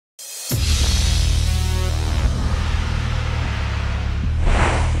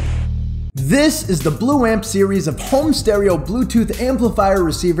This is the BluAmp series of home stereo Bluetooth amplifier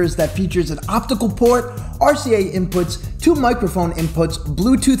receivers that features an optical port, RCA inputs, 2 microphone inputs,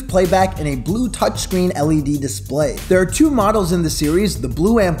 Bluetooth playback, and a blue touchscreen LED display. There are 2 models in the series, the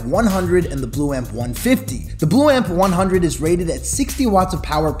BluAmp 100 and the BluAmp 150. The BluAmp 100 is rated at 60 watts of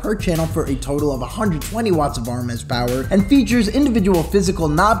power per channel for a total of 120 watts of RMS power and features individual physical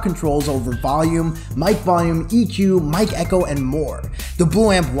knob controls over volume, EQ, mic echo, and more. The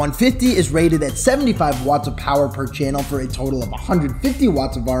BluAmp 150 is rated at 75 watts of power per channel for a total of 150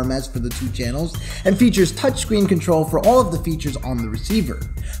 watts of RMS for the 2 channels and features touchscreen control for all of the features on the receiver.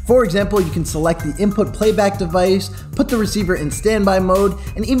 For example, you can select the input playback device, put the receiver in standby mode,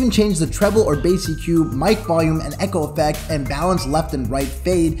 and even change the treble or bass EQ, mic volume and echo effect, and balance left and right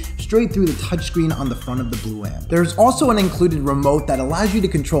fade straight through the touchscreen on the front of the BluAmp. There's also an included remote that allows you to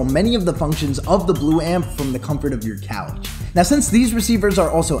control many of the functions of the BluAmp from the comfort of your couch. Now, since these receivers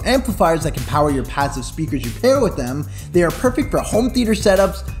are also amplifiers that can power your passive speakers you pair with them, they are perfect for home theater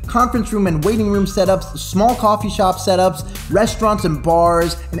setups, conference room and waiting room setups, small coffee shop setups, restaurants and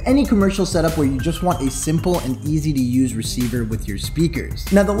bars, and any commercial setup where you just want a simple and easy to use receiver with your speakers.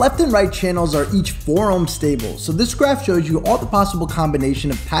 Now, the left and right channels are each 4 ohm stable, so this graph shows you all the possible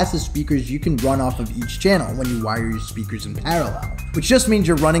combination of passive speakers you can run off of each channel when you wire your speakers in parallel, which just means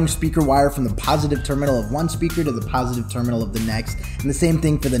you're running speaker wire from the positive terminal of one speaker to the positive terminal of the next, and the same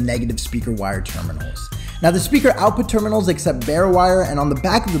thing for the negative speaker wire terminals. Now, the speaker output terminals accept bare wire, and on the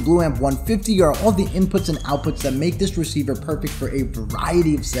back of the BluAmp 150 are all the inputs and outputs that make this receiver perfect for a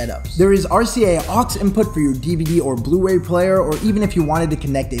variety of setups. There is RCA aux input for your DVD or Blu-ray player, or even if you wanted to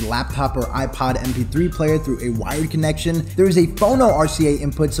connect a laptop or iPod MP3 player through a wired connection. There is a Phono RCA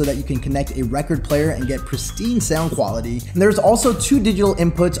input so that you can connect a record player and get pristine sound quality. And there's also 2 digital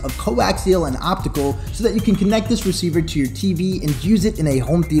inputs of coaxial and optical so that you can connect this receiver to your TV and use it in a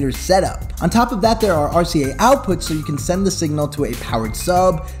home theater setup. On top of that, there are RCA outputs so you can send the signal to a powered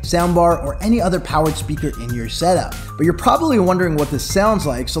sub, soundbar, or any other powered speaker in your setup. But you're probably wondering what this sounds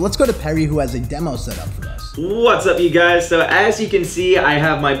like, so let's go to Perry, who has a demo set up for us. What's up, you guys? So as you can see, I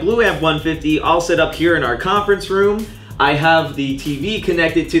have my BluAmp 150 all set up here in our conference room. I have the TV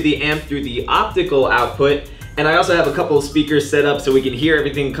connected to the amp through the optical output, and I also have a couple of speakers set up so we can hear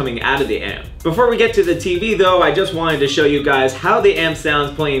everything coming out of the amp. Before we get to the TV though, I just wanted to show you guys how the amp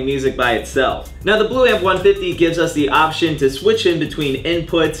sounds playing music by itself. Now, the BluAmp 150 gives us the option to switch in between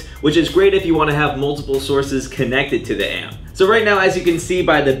inputs, which is great if you want to have multiple sources connected to the amp. So right now, as you can see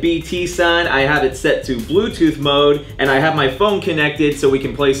by the BT sign, I have it set to Bluetooth mode, and I have my phone connected so we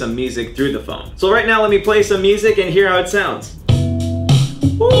can play some music through the phone. So right now, let me play some music and hear how it sounds.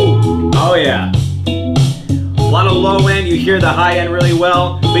 Woo! Oh yeah. A lot of low end, you hear the high end really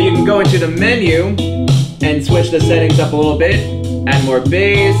well, but you can go into the menu and switch the settings up a little bit, add more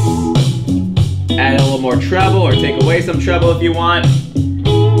bass, add a little more treble, or take away some treble if you want.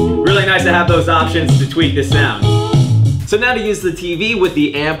 Really nice to have those options to tweak the sound. So now to use the TV with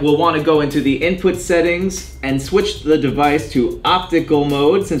the amp, we'll want to go into the input settings and switch the device to optical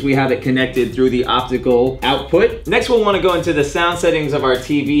mode since we have it connected through the optical output. Next, we'll want to go into the sound settings of our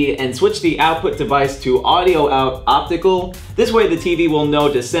TV and switch the output device to audio out optical. This way the TV will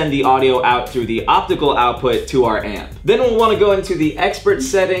know to send the audio out through the optical output to our amp. Then we'll want to go into the expert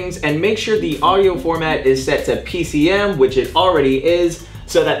settings and make sure the audio format is set to PCM, which it already is,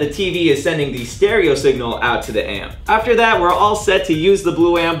 so that the TV is sending the stereo signal out to the amp. After that, we're all set to use the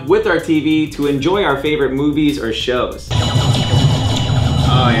BluAmp with our TV to enjoy our favorite movies or shows.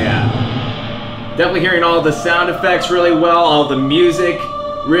 Oh yeah. Definitely hearing all the sound effects really well, all the music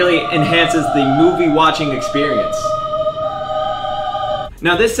really enhances the movie watching experience.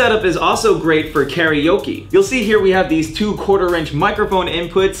 Now, this setup is also great for karaoke. You'll see here we have these 2 1/4-inch microphone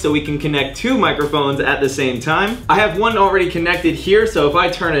inputs so we can connect 2 microphones at the same time. I have one already connected here, so if I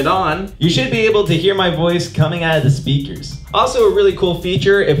turn it on, you should be able to hear my voice coming out of the speakers. Also, a really cool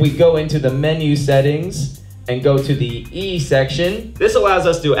feature, if we go into the menu settings and go to the E section, this allows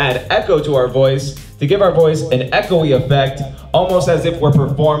us to add echo to our voice to give our voice an echoey effect, almost as if we're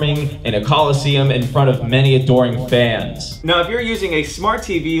performing in a coliseum in front of many adoring fans. Now, if you're using a smart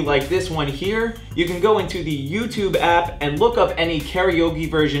TV like this one here, you can go into the YouTube app and look up any karaoke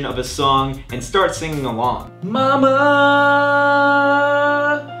version of a song and start singing along. Mama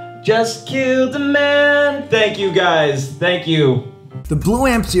just killed a man. Thank you guys, thank you. The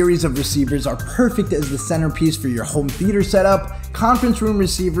BluAmp series of receivers are perfect as the centerpiece for your home theater setup, conference room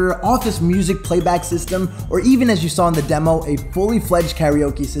receiver, office music playback system, or even, as you saw in the demo, a fully fledged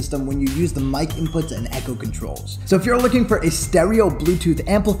karaoke system when you use the mic inputs and echo controls. So if you're looking for a stereo Bluetooth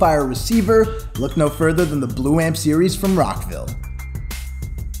amplifier receiver, look no further than the BluAmp series from Rockville.